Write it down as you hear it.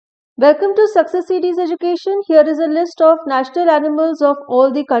Welcome to SuccessCDs Education. Here is a list of national animals of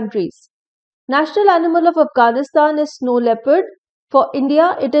all the countries. National animal of Afghanistan is snow leopard. For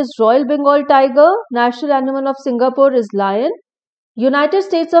India, it is Royal Bengal tiger. National animal of Singapore is lion. United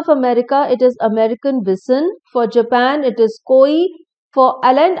States of America, it is American bison. For Japan, it is koi. For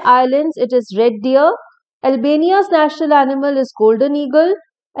Alland Islands, it is red deer. Albania's national animal is golden eagle.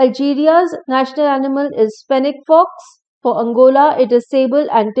 Algeria's national animal is fennec fox. For Angola, it is sable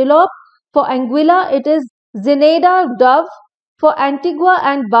antelope. For Anguilla, it is Zenada dove. For Antigua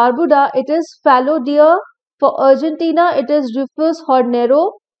and Barbuda, it is fallow deer. For Argentina, it is Rufos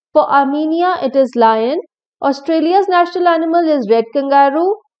hornero. For Armenia, it is lion. Australia's national animal is red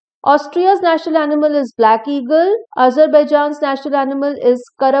kangaroo. Austria's national animal is black eagle. Azerbaijan's national animal is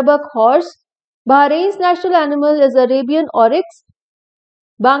Karabakh horse. Bahrain's national animal is Arabian oryx.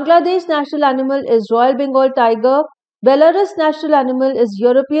 Bangladesh's national animal is Royal Bengal tiger. Belarus' national animal is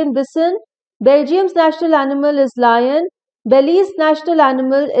European bison. Belgium's national animal is lion. Belize's national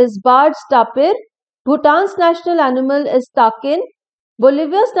animal is Baird tapir. Bhutan's national animal is takin.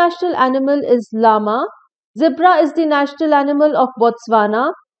 Bolivia's national animal is llama. Zebra is the national animal of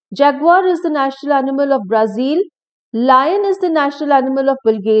Botswana. Jaguar is the national animal of Brazil. Lion is the national animal of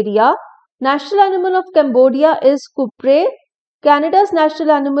Bulgaria. National animal of Cambodia is kupre. Canada's national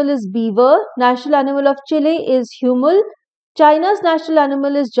animal is beaver. National animal of Chile is huemul. China's national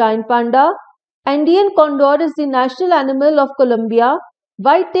animal is giant panda. Andean condor is the national animal of Colombia.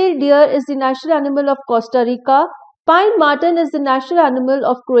 White-tailed deer is the national animal of Costa Rica. Pine marten is the national animal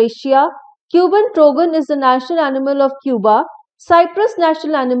of Croatia. Cuban trogon is the national animal of Cuba. Cyprus'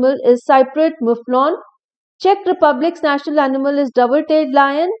 national animal is cyprid mouflon. Czech Republic's national animal is double-tailed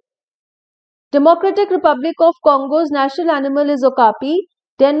lion. Democratic Republic of Congo's national animal is okapi.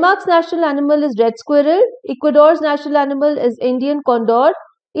 Denmark's national animal is red squirrel. Ecuador's national animal is Indian condor.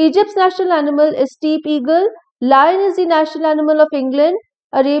 Egypt's national animal is steppe eagle. Lion is the national animal of England.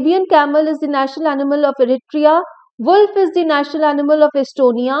 Arabian camel is the national animal of Eritrea. Wolf is the national animal of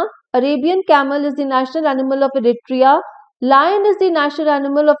Estonia. Arabian camel is the national animal of Eritrea. Lion is the national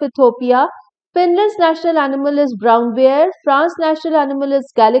animal of Ethiopia. Finland's national animal is brown bear. France's national animal is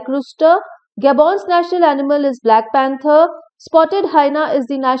Gallic rooster. Gabon's national animal is black panther. Spotted hyena is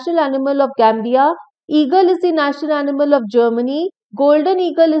the national animal of Gambia. Eagle is the national animal of Germany. Golden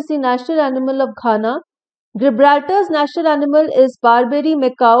eagle is the national animal of Ghana. Gibraltar's national animal is Barbary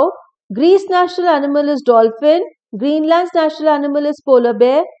macaw. Greece's national animal is dolphin. Greenland's national animal is polar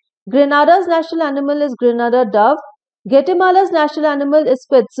bear. Grenada's national animal is Grenada dove. Guatemala's national animal is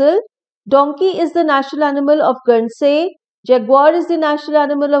quetzal. Donkey is the national animal of Guernsey. Jaguar is the national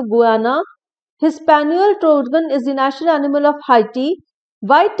animal of Guyana. Hispaniola trogon is the national animal of Haiti.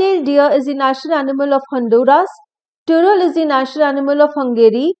 White-tailed deer is the national animal of Honduras. Turtle is the national animal of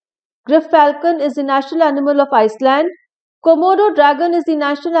Hungary. Gryphon is the national animal of Iceland. Komodo dragon is the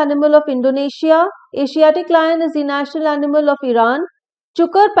national animal of Indonesia. Asiatic lion is the national animal of Iran.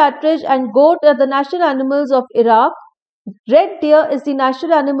 Chukar, partridge and goat are the national animals of Iraq. Red deer is the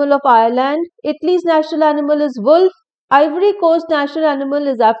national animal of Ireland. Italy's national animal is wolf. Ivory Coast national animal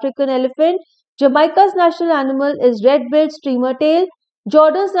is African elephant. Jamaica's national animal is red-billed streamer tail.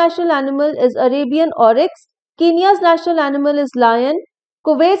 Jordan's national animal is Arabian oryx. Kenya's national animal is lion.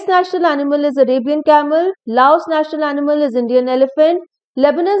 Kuwait's national animal is Arabian camel. Laos' national animal is Indian elephant.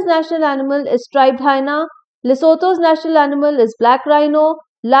 Lebanon's national animal is striped hyena. Lesotho's national animal is black rhino.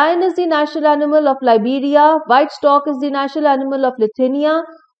 Lion is the national animal of Liberia. White stork is the national animal of Lithuania.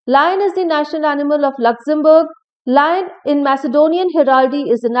 Lion is the national animal of Luxembourg. Lion in Macedonian heraldry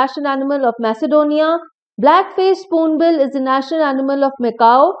is the national animal of Macedonia. Black-faced spoonbill is the national animal of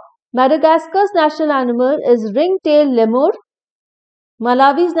Macau. Madagascar's national animal is ring-tailed lemur.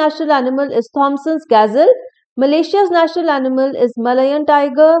 Malawi's national animal is Thompson's gazelle. Malaysia's national animal is Malayan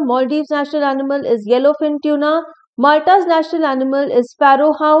tiger. Maldives' national animal is yellowfin tuna. Malta's national animal is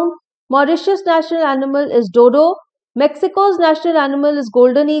sparrow hound. Mauritius' national animal is dodo. Mexico's national animal is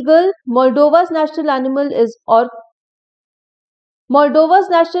golden eagle. Moldova's national animal is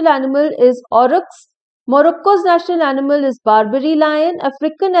oryx. Morocco's national animal is Barbary lion.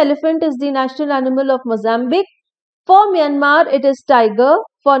 African elephant is the national animal of Mozambique. For Myanmar, it is tiger.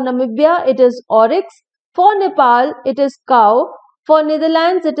 For Namibia, it is oryx. For Nepal, it is cow. For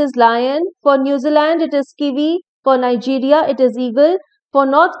Netherlands, it is lion. For New Zealand, it is kiwi. For Nigeria, it is eagle. For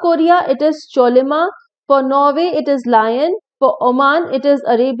North Korea, it is cholima. For Norway, it is lion. For Oman, it is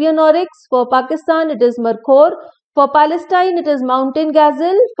Arabian oryx. For Pakistan, it is markhor. For Palestine, it is mountain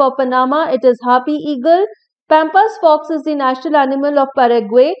gazelle. For Panama, it is harpy eagle. Pampas fox is the national animal of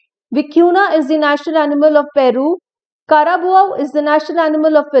Paraguay. Vicuna is the national animal of Peru. Carabao is the national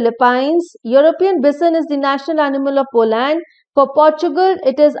animal of Philippines. European bison is the national animal of Poland. For Portugal,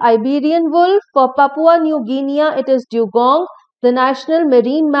 it is Iberian wolf. For Papua New Guinea, it is dugong, the national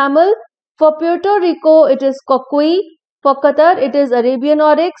marine mammal. For Puerto Rico, it is coqui. For Qatar, it is Arabian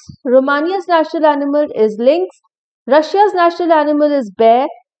oryx. Romania's national animal is lynx. Russia's national animal is bear.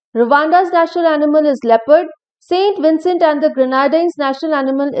 Rwanda's national animal is leopard. Saint Vincent and the Grenadines' national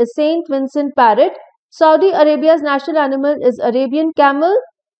animal is Saint Vincent parrot. Saudi Arabia's national animal is Arabian camel.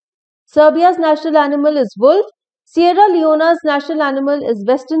 Serbia's national animal is wolf. Sierra Leone's national animal is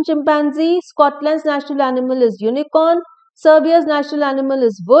western chimpanzee. Scotland's national animal is unicorn. Serbia's national animal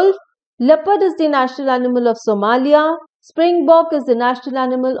is wolf. Leopard is the national animal of Somalia. Springbok is the national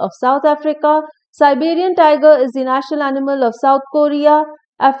animal of South Africa. Siberian tiger is the national animal of South Korea.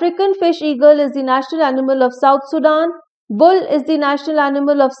 African fish eagle is the national animal of South Sudan. Bull is the national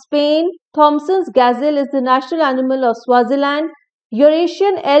animal of Spain. Thompson's gazelle is the national animal of Swaziland.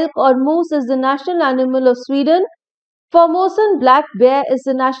 Eurasian elk or moose is the national animal of Sweden. Formosan black bear is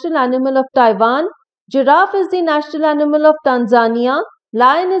the national animal of Taiwan. Giraffe is the national animal of Tanzania.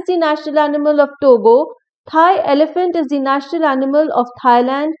 Lion is the national animal of Togo. Thai elephant is the national animal of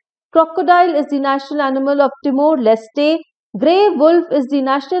Thailand. Crocodile is the national animal of Timor-Leste. Grey wolf is the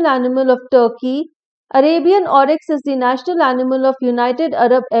national animal of Turkey. Arabian oryx is the national animal of United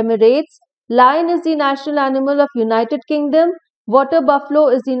Arab Emirates. Lion is the national animal of United Kingdom. Water buffalo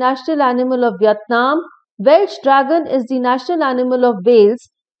is the national animal of Vietnam. Welsh dragon is the national animal of Wales.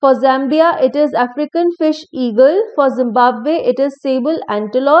 For Zambia, it is African fish eagle. For Zimbabwe, it is sable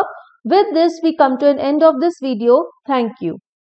antelope. With this, we come to an end of this video. Thank you.